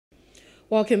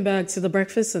Welcome back to The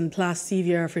Breakfast on Plus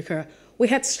TV Africa. We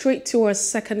head straight to our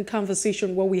second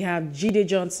conversation where we have Jide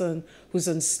Johnson, who's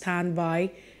on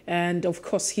standby. And of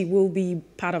course, he will be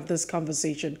part of this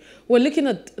conversation. We're looking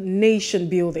at nation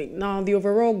building. Now, the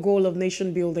overall goal of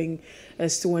nation building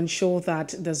is to ensure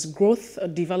that there's growth,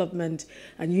 development,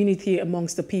 and unity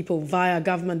amongst the people via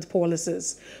government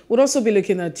policies. We'll also be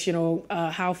looking at,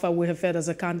 how far we have fared as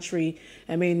a country.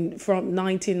 I mean, from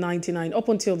 1999 up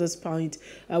until this point,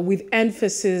 with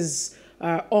emphasis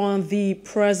on the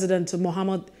President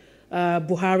Muhammad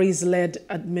Buhari's led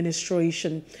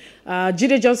administration.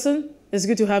 Jide Johnson, it's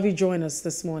good to have you join us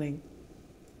this morning.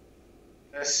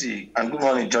 Merci, and good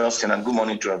morning, Justin, and good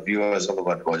morning to our viewers all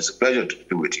over the world. It's a pleasure to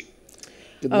be with you.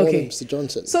 Good morning, Mr.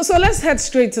 Johnson. So let's head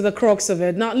straight to the crux of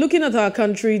it. Now, looking at our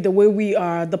country, the way we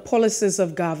are, the policies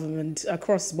of government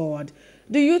across board,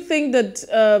 do you think that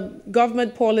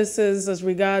government policies as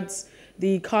regards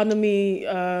the economy,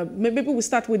 maybe we'll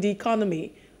start with the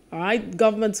economy, all right?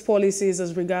 Government's policies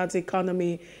as regards the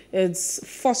economy, it's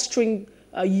fostering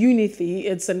unity,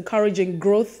 it's encouraging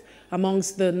growth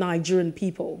amongst the Nigerian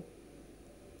people?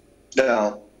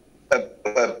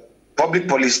 Public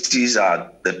policies are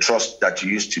the trust that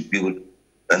you use to build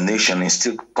a nation,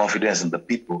 instill confidence in the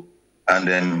people, and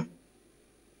then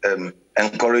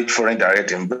encourage foreign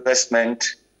direct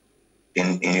investment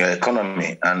in your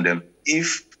economy. And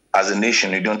if, as a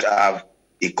nation, you don't have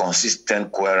a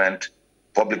consistent, coherent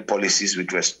public policies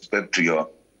with respect to your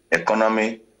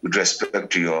economy, with respect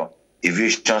to your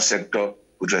aviation sector,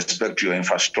 with respect to your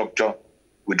infrastructure,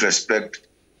 with respect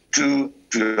to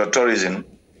your tourism,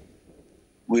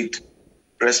 with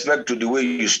respect to the way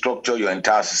you structure your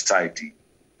entire society,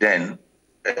 then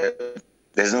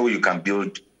there's no way you can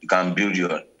build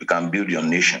your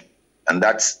nation. And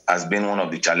that has been one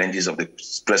of the challenges of the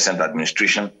present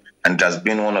administration, and it has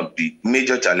been one of the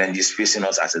major challenges facing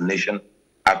us as a nation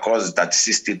across the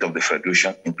 36 states of the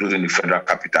Federation, including the Federal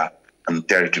Capital and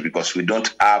Territory, because we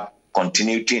don't have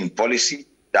continuity in policy.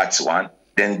 That's one.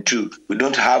 Then two, we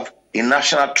don't have a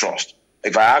national trust.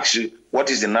 If I ask you, what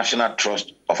is the national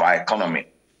trust of our economy?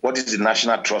 What is the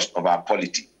national trust of our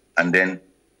polity? And then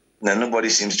nobody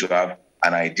seems to have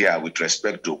an idea with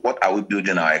respect to what are we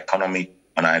building our economy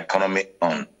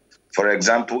on. For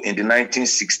example, in the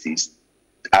 1960s,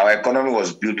 our economy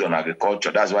was built on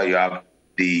agriculture. That's why you have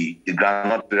the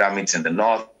groundnut pyramids in the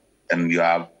north, and you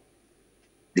have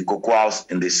the cocoa house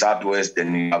in the southwest,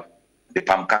 then you have the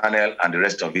palm kernel and the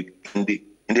rest of it in the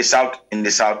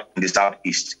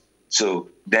southeast. So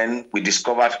then we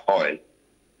discovered oil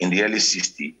in the early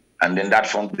 60s, and then that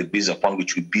formed the base upon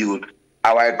which we build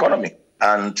our economy.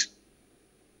 And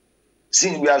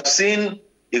we have seen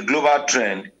a global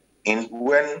trend in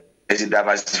when there's a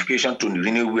diversification to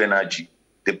renewable energy,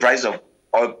 the price of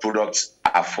oil products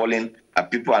are falling,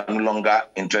 and people are no longer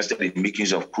interested in making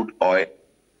use of crude oil.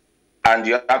 And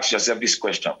you ask yourself this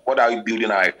question: what are we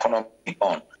building our economy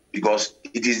on? Because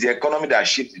it is the economy that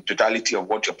shapes the totality of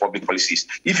what your public policy is.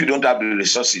 If you don't have the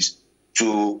resources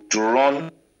to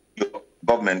run your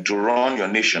government, to run your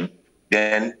nation,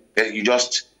 then you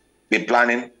just be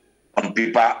planning on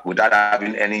paper without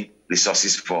having any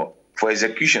resources for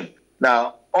execution.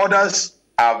 Now, others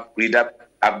have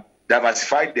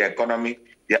diversified their economy.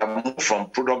 They have moved from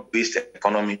product-based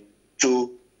economy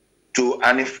to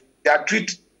and if there are three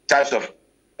types of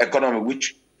economy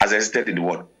which has existed in the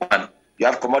world. One, you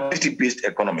have commodity-based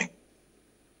economy.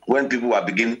 When people are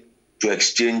beginning to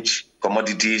exchange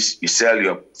commodities, you sell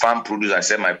your farm produce, I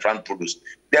sell my farm produce.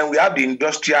 Then we have the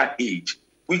industrial age,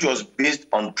 which was based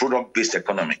on product-based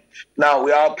economy. Now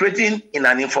we are operating in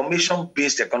an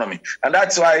information-based economy, and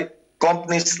that's why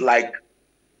companies like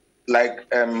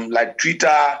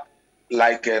Twitter,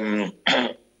 like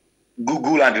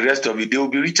Google, and the rest of it, they will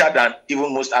be richer than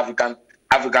even most African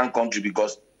countries,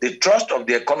 because the trust of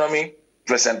the economy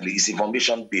presently is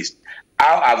information-based.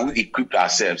 How have we equipped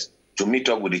ourselves to meet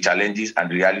up with the challenges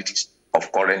and realities of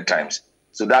current times?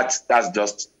 So that's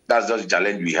just the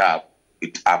challenge we have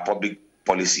with our public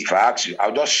policy. If I ask you,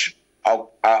 I'll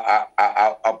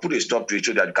put a stop to it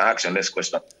so that you can ask your next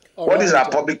question. What is our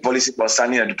public policy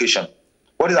concerning education?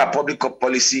 What is our public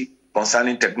policy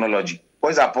concerning technology?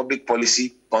 What is our public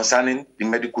policy concerning the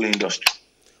medical industry?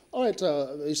 All right,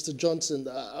 Mr. Johnson,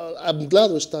 I'm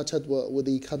glad we started with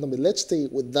the economy. Let's stay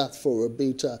with that for a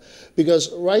bit, because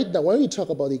right now, when we talk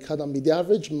about the economy, the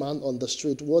average man on the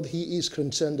street, what he is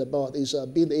concerned about is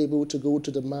being able to go to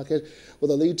the market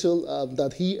with a little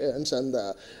that he earns and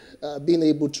being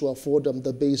able to afford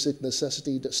the basic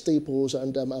necessity, the staples,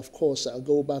 and of course,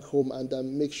 go back home and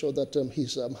make sure that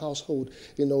his household,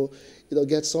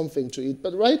 get something to eat.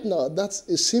 But right now, that's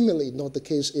seemingly not the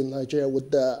case in Nigeria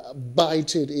with the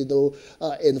biting,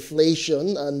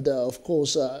 inflation, and of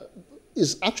course,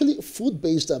 is actually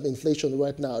food-based inflation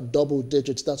right now, double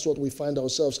digits. That's what we find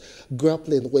ourselves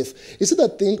grappling with. Is it a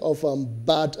thing of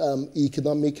bad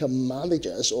economic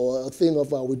managers, or a thing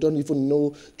of we don't even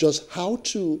know just how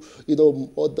to,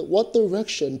 or what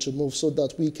direction to move so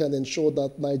that we can ensure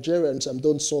that Nigerians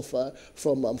don't suffer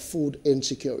from food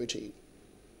insecurity?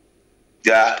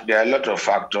 There are a lot of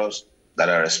factors that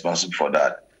are responsible for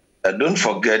that. Don't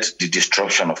forget the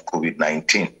disruption of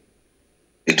COVID-19.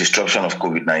 The disruption of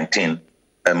COVID-19,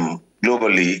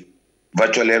 globally,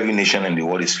 virtually every nation in the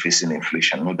world is facing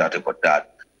inflation, no doubt about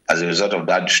that. As a result of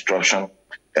that disruption,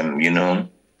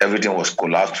 everything was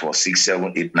collapsed for 6,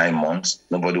 7, 8, 9 months.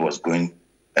 Nobody was going,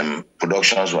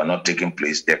 productions were not taking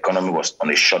place. The economy was on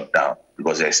a shutdown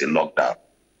because there is a lockdown.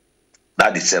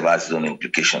 That itself has its own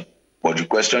implication. But the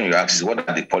question you ask is, what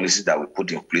are the policies that we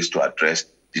put in place to address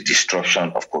the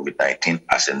disruption of COVID-19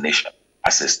 as a nation,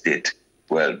 as a state?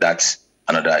 Well, that's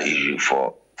another issue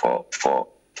for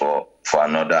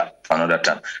another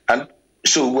time. And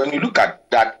so when you look at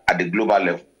that at the global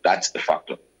level, that's a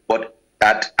factor. But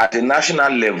at a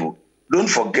national level, don't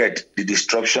forget the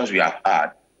disruptions we have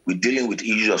had with dealing with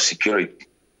issues of security,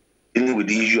 dealing with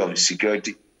the issue of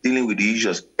security, dealing with the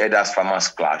issues of herders-farmers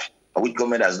clash, which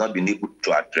government has not been able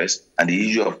to address, and the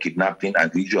issue of kidnapping and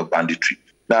the issue of banditry.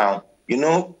 Now,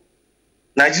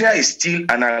 Nigeria is still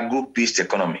an agro-based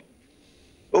economy.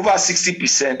 Over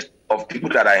 60% of people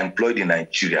that are employed in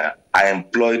Nigeria are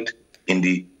employed in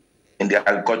the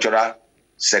agricultural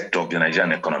sector of the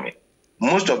Nigerian economy.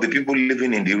 Most of the people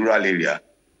living in the rural area,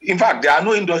 in fact, there are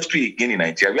no industry again in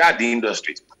Nigeria. We are the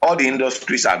industries. All the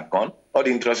industries are gone. All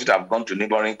the industries have gone to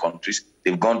neighboring countries.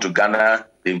 They've gone to Ghana.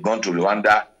 They've gone to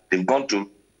Rwanda. They've gone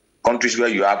to countries where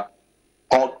you have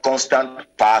constant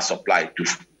power supply,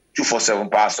 24/7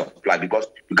 power supply, because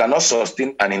you cannot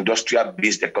sustain an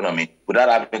industrial-based economy without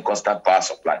having constant power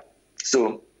supply.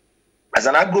 So, as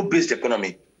an agro-based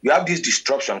economy, you have this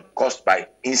disruption caused by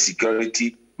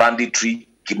insecurity, banditry,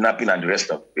 kidnapping, and the rest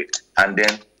of it. And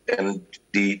then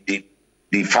the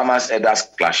farmers' herders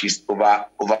clashes over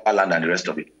land and the rest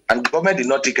of it. And the government did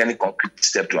not take any concrete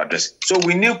step to address it. So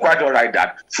we knew quite all right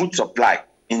that food supply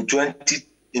in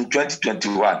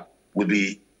 2021 will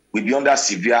be under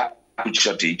severe food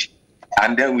shortage.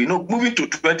 And then we know moving to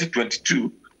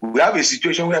 2022, we have a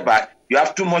situation whereby you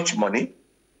have too much money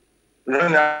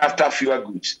running after fewer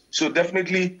goods. So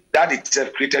definitely that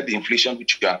itself created the inflation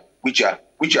which you are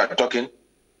talking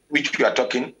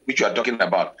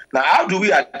about. Now, how do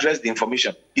we address the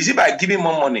information? Is it by giving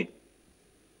more money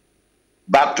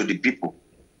back to the people?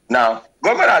 Now,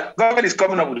 government is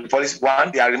coming up with the policy.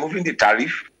 One, they are removing the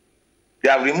tariff. They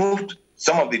have removed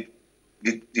some of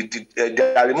they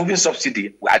are removing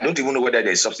subsidy. I don't even know whether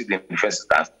there is subsidy in the first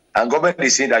instance. And government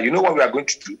is saying that, what we are going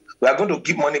to do? We are going to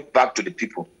give money back to the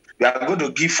people. We are going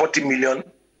to give 40 million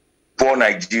poor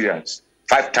Nigerians,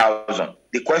 5,000.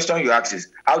 The question you ask is,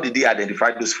 how did they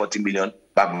identify those 40 million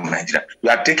back in Nigeria? You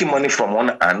are taking money from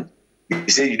one hand. You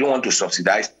say you don't want to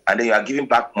subsidize, and then you are giving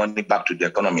back money back to the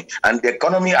economy. And the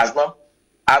economy has not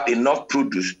have enough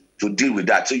produce to deal with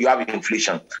that. So you have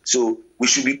inflation. So we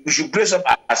should brace up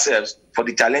ourselves for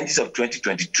the challenges of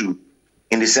 2022,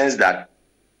 in the sense that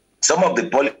some of the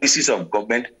policies of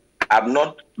government have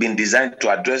not been designed to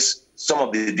address some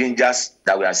of the dangers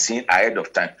that we are seeing ahead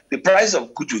of time. The price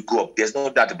of goods will go up. There's no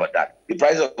doubt about that. The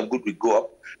price of goods will go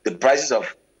up. The prices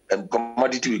of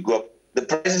commodity will go up. The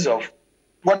prices of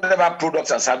whatever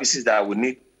products and services that we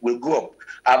need will go up.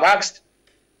 I've asked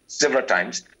several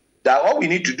times that all we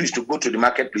need to do is to go to the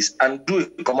marketplace and do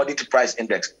a commodity price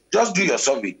index. Just do your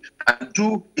survey and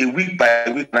do a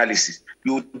week-by-week analysis.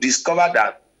 You will discover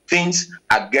that things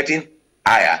are getting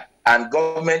higher and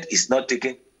government is not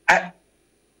taking...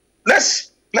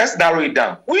 Let's narrow it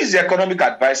down. Who is the economic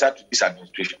advisor to this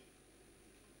administration?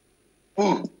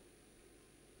 Who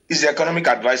is the economic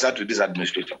advisor to this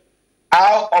administration?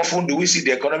 How often do we see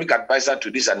the economic advisor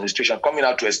to this administration coming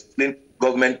out to explain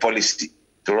government policy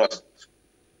to us?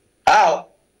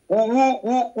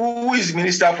 Who is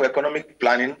Minister for Economic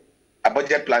Planning,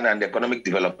 Budget Planning and Economic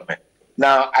Development?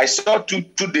 Now, I saw two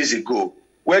days ago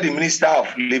where the Minister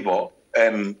of Labour,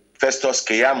 Festus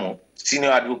Keyamo, senior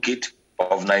advocate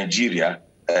of Nigeria,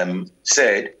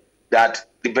 said that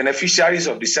the beneficiaries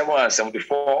of the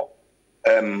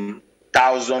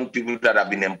 774,000 people that have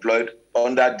been employed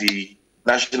under the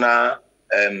National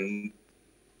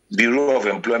Bureau of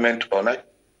Employment,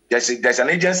 there's an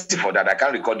agency for that. I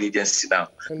can't recall the agency now,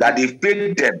 that they've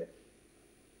paid them.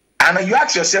 And you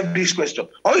ask yourself this question.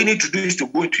 All you need to do is to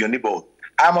go into your neighborhood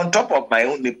I'm on top of my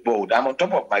own neighborhood. I'm on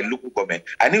top of my local government.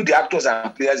 I knew the actors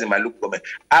and players in my local government.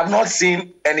 I've not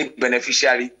seen any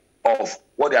beneficiary of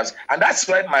what they have. And that's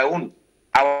why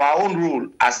our own rule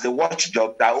as the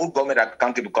watchdog, the whole government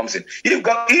accountable comes in. If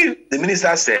the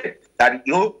minister said that,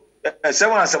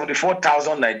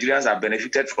 774,000 Nigerians have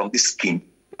benefited from this scheme,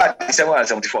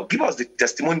 774. Give us the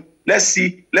testimony. Let's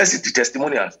see the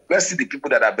testimonials. Let's see the people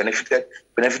that have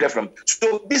benefited from.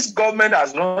 So this government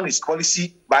has run its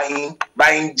policy by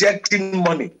injecting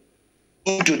money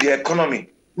into the economy,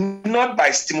 not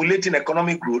by stimulating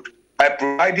economic growth, by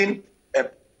providing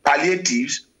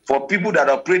palliatives for people that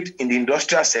operate in the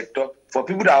industrial sector, for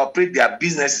people that operate their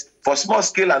business, for small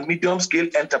scale and medium scale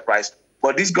enterprise.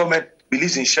 But this government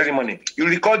believes in sharing money. You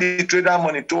recall the trader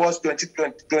money towards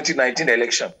 2019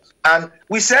 election. And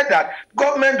we said that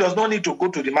government does not need to go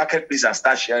to the marketplace and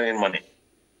start sharing money.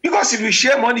 Because if you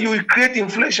share money, you will create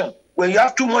inflation. When you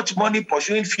have too much money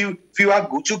pursuing fewer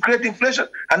goods, you create inflation.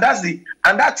 And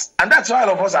that's why all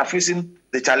of us are facing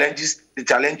the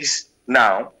challenges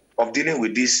now of dealing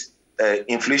with this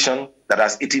inflation that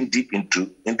has eaten deep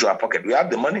into our pocket. We have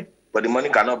the money, but the money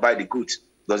cannot buy the goods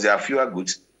because there are fewer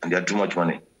goods and there are too much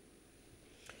money.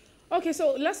 Okay,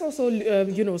 so let's also,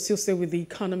 still stay with the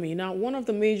economy. Now, one of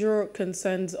the major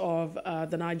concerns of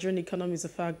the Nigerian economy is the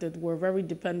fact that we're very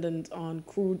dependent on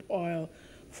crude oil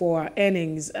for our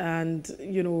earnings. And,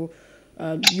 you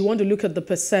want to look at the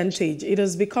percentage. It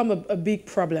has become a big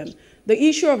problem. The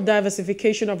issue of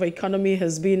diversification of our economy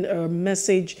has been a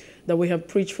message that we have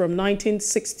preached from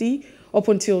 1960 up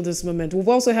until this moment. We've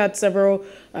also had several,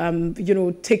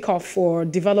 takeoff for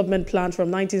development plans from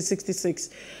 1966.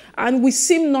 And we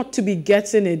seem not to be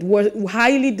getting it. We're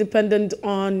highly dependent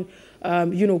on,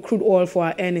 crude oil for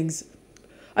our earnings.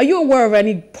 Are you aware of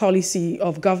any policy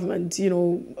of government,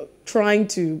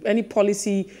 any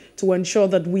policy to ensure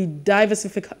that we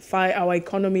diversify our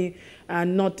economy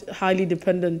and not highly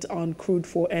dependent on crude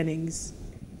for earnings?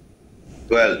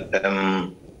 Well,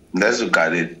 let's look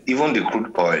at it. Even the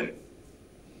crude oil,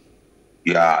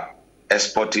 you are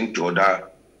exporting to other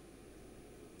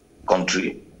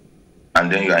country,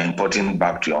 and then you are importing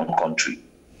back to your own country.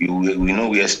 We know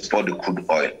we export the crude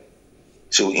oil.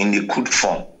 So in the crude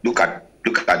form, look at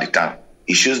the term.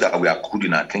 It shows that we are crude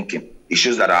in our thinking. It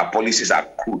shows that our policies are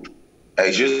crude.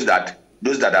 It shows that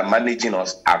those that are managing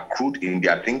us are crude in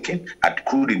their thinking, are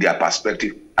crude in their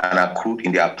perspective, and are crude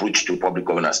in their approach to public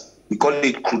governance. We call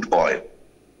it crude oil.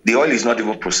 The oil is not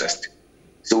even processed.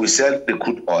 So we sell the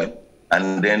crude oil,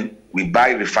 and then we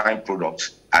buy refined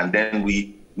products, and then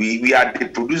we are the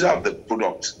producer of the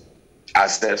products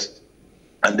ourselves,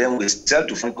 and then we sell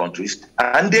to foreign countries,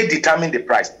 and they determine the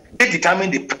price. They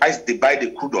determine the price they buy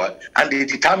the crude oil, and they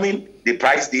determine the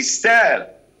price they sell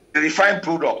the refined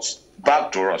products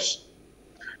back to us.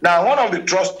 Now, one of the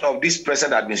trusts of this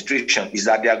present administration is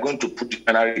that they are going to put the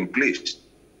refinery in place.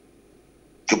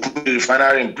 To put the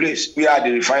refinery in place, we are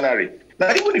the refinery.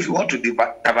 Now, even if you want to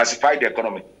diversify the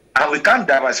economy, and we can't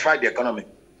diversify the economy,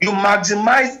 you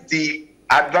maximize the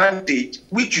advantage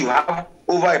which you have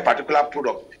over a particular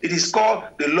product. It is called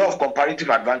the law of comparative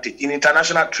advantage in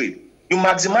international trade. You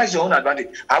maximize your own advantage.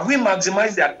 Have we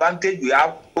maximized the advantage we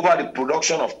have over the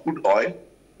production of crude oil?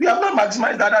 We have not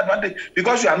maximized that advantage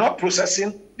because we are not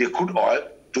processing the crude oil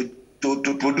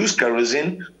to produce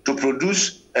kerosene, to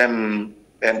produce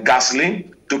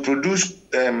gasoline, to produce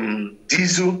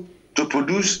diesel, to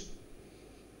produce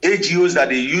AGOs that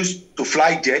they use to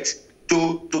fly jets,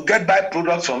 to get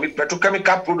byproducts from it,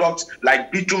 petrochemical products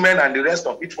like bitumen and the rest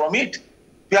of it from it.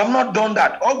 We have not done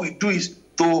that. All we do is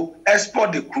to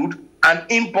export the crude and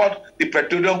import the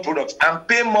petroleum products and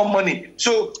pay more money.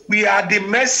 So we are the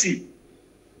mercy.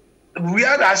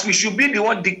 Whereas we should be the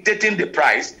one dictating the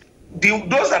price.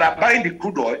 Those that are buying the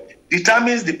crude oil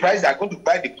determines the price they are going to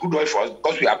buy the crude oil for us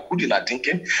because we are crude in our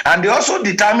thinking. And they also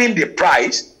determine the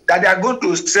price that they are going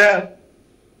to sell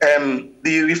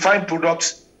the refined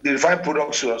products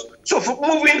to us. So for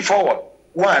moving forward,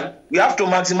 one, we have to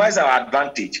maximize our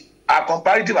advantage, our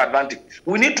comparative advantage.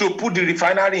 We need to put the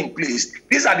refinery in place.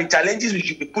 These are the challenges we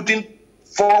should be putting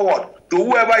forward to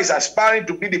whoever is aspiring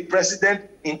to be the president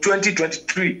in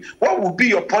 2023. What will be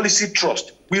your policy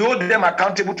trust? We hold them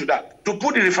accountable to that, to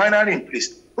put the refinery in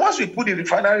place. Once we put the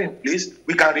refinery in place,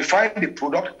 we can refine the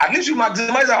product. At least we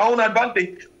maximize our own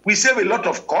advantage. We save a lot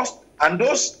of cost, and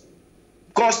those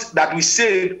costs that we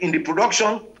save in the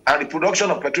production and the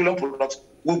production of petroleum products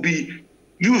will be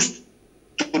used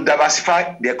to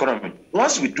diversify the economy.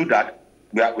 Once we do that,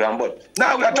 we are on board.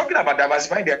 Now, we are talking about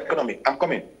diversifying the economy. I'm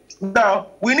coming. Now,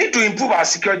 we need to improve our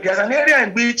security as an area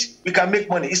in which we can make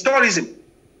money. It's tourism.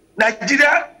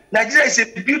 Nigeria Nigeria is a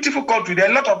beautiful country. There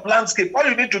are a lot of landscape. All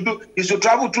you need to do is to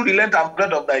travel through the length and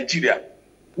breadth of Nigeria.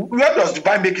 Where does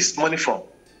Dubai make its money from?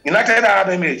 United Arab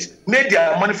Emirates made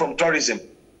their money from tourism.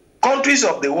 Countries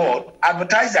of the world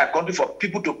advertise their country for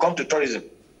people to come to tourism.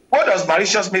 Where does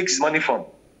Mauritius make its money from?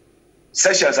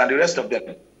 Seychelles and the rest of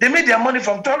them. They made their money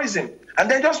from tourism. And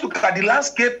then just look at the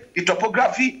landscape, the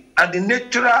topography, and the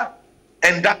natural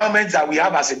endowments that we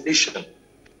have as a nation.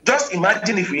 Just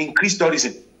imagine if we increase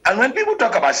tourism. And when people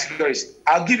talk about security,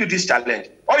 I'll give you this challenge.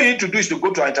 All you need to do is to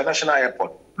go to our international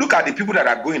airport. Look at the people that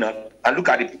are going out and look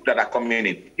at the people that are coming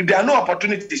in. If there are no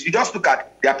opportunities, you just look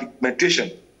at their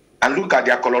pigmentation and look at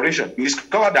their coloration. You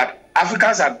discover that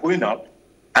Africans are going out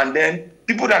and then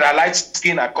people that are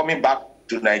light-skinned are coming back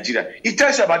to Nigeria. It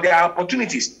tells you about their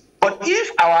opportunities. But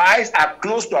if our eyes are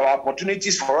closed to our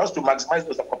opportunities for us to maximize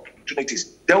those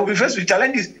opportunities, then we'll be faced with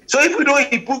challenges. So if we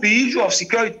don't improve the issue of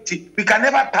security, we can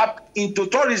never tap into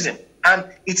tourism. And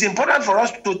it's important for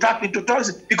us to tap into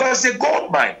tourism because it's a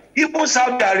gold mine. Even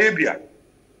Saudi Arabia,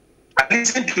 I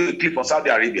listened to a clip from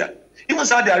Saudi Arabia. Even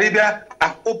Saudi Arabia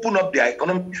have opened up their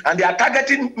economy and they are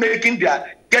getting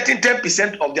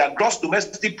 10% of their gross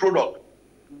domestic product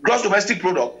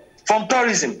from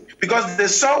tourism, because they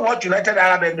saw what United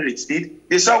Arab Emirates did,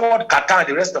 they saw what Qatar and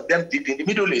the rest of them did in the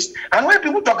Middle East. And when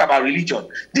people talk about religion,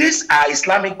 these are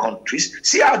Islamic countries.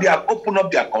 See how they have opened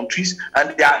up their countries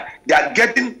and they are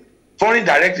getting foreign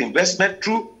direct investment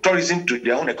through tourism to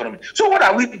their own economy. So what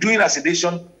are we doing as a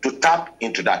nation to tap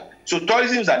into that? So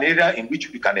tourism is an area in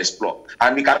which we can explore.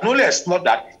 And we can only explore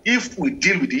that if we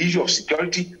deal with the issue of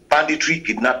security, banditry,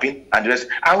 kidnapping, and the rest.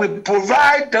 And we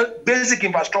provide the basic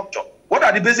infrastructure. What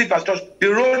are the basic infrastructure? The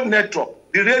road network,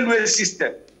 the railway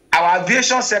system, our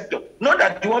aviation sector. Not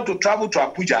that you want to travel to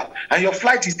Abuja and your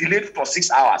flight is delayed for 6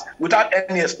 hours without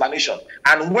any explanation.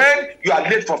 And when you are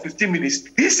late for 15 minutes,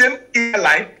 this same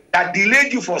airline that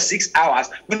delayed you for 6 hours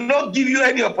will not give you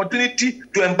any opportunity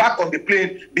to embark on the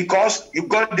plane because you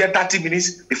got there 30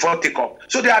 minutes before takeoff.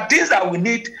 So there are things that we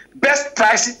need, best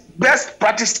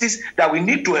practices that we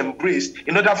need to embrace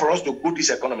in order for us to grow this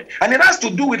economy. And it has to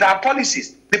do with our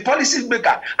policies, the policies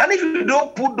maker. And if you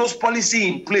don't put those policies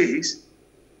in place,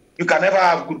 you can never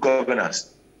have good governance.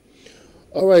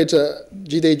 All right,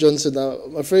 Jide Johnson,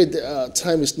 I'm afraid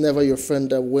time is never your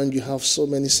friend when you have so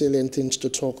many salient things to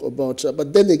talk about.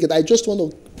 But then again, I just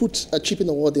want to put a chip in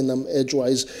the word in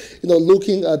edgewise.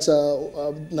 Looking at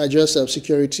Nigeria's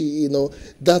security,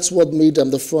 that's what made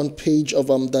the front page of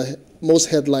the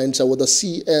most headlines with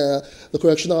the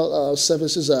correctional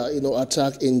services,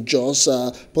 attack in Jos,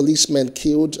 policemen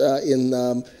killed in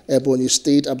Ebonyi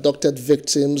State, abducted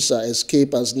victims,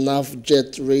 escape as NAV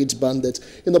jet raids bandits.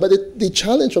 But the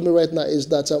challenge for me right now is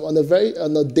that on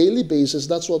a daily basis,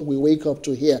 that's what we wake up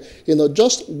to hear.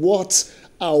 Just what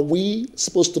are we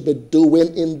supposed to be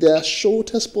doing in the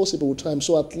shortest possible time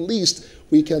so at least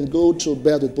we can go to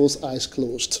bed with both eyes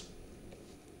closed?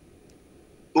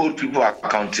 Hold people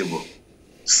accountable.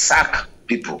 Sack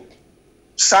people.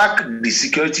 Sack the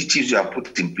security chiefs you have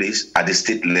put in place at the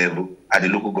state level, at the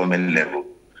local government level.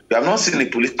 We have not seen a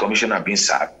police commissioner being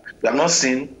sacked. We have not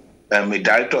seen a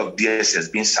director of DSS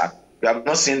being sacked. We have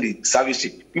not seen the service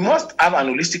chief. We must have an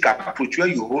holistic approach where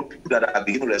you hold people that are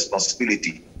given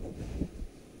responsibility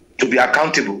to be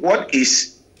accountable. What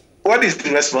is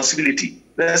the responsibility?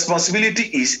 The responsibility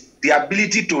is the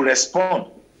ability to respond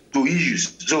to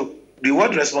issues. So the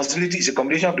word responsibility is a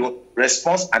combination of the word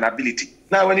response and ability.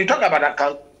 Now, when you talk about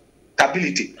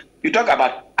accountability, you talk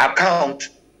about account,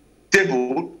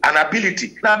 table, and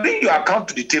ability. Now, bring your account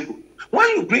to the table. When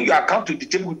you bring your account to the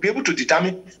table, we'll be able to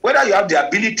determine whether you have the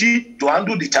ability to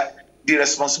handle the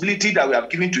responsibility that we have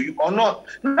given to you or not.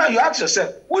 Now, you ask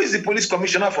yourself, who is the police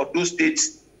commissioner for those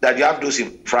states that you have those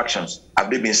infractions? Have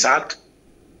they been sacked?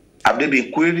 Have they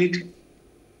been queried?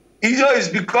 It's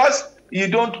because you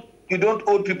don't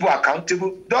hold people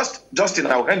accountable. Just in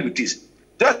our hand with this.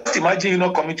 Just imagine you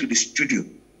not coming to the studio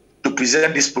to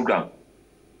present this program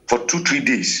for 2-3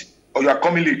 days, or you are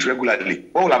coming late regularly.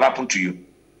 What will have happened to you?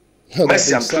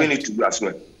 Mercy, I'm throwing it to you as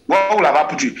well. What will have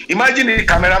happened to you? Imagine the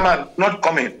cameraman not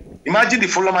coming. Imagine the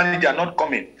follow manager not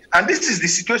coming. And this is the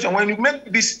situation when you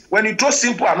make this, when you throw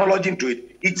simple analogy into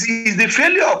it, it is the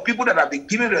failure of people that have been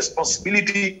given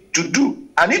responsibility to do.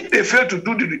 And if they fail to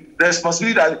do the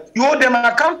responsibility, you hold them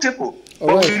accountable.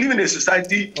 But we live in a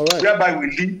society whereby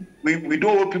we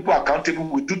don't hold people accountable.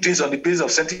 We do things on the basis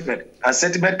of sentiment. And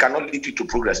sentiment cannot lead you to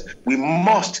progress. We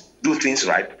must do things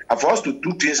right. And for us to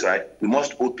do things right, we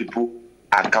must hold people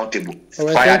accountable. All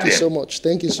right, thank you so much.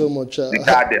 Thank you so much.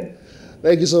 Regard them.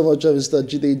 Thank you so much, Mr.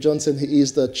 Jide Johnson. He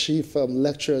is the Chief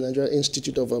Lecturer at Nigerian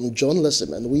Institute of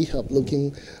Journalism, and we have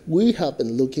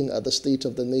been looking at the state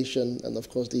of the nation and, of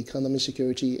course, the economy,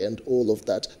 security, and all of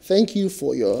that. Thank you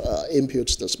for your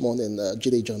inputs this morning,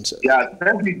 Jide Johnson. Yeah,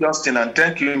 thank you, Justin, and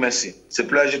thank you, Mercy. It's a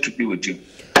pleasure to be with you.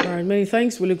 All right, many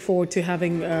thanks. We look forward to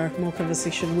having more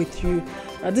conversation with you.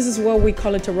 This is where we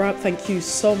call it a wrap. Thank you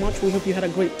so much. We hope you had a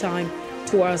great time.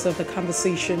 2 hours of the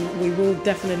conversation. We will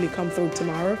definitely come through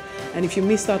tomorrow. And if you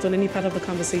missed out on any part of the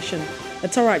conversation,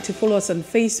 it's all right to follow us on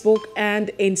Facebook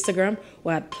and Instagram.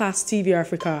 We're at Plus TV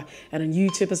Africa, and on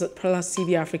YouTube is at Plus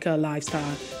TV Africa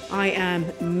Lifestyle. I am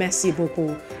Messi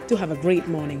Boko. Do have a great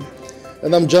morning.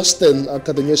 And I'm Justin. I'll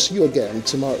see you again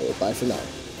tomorrow. Bye for now.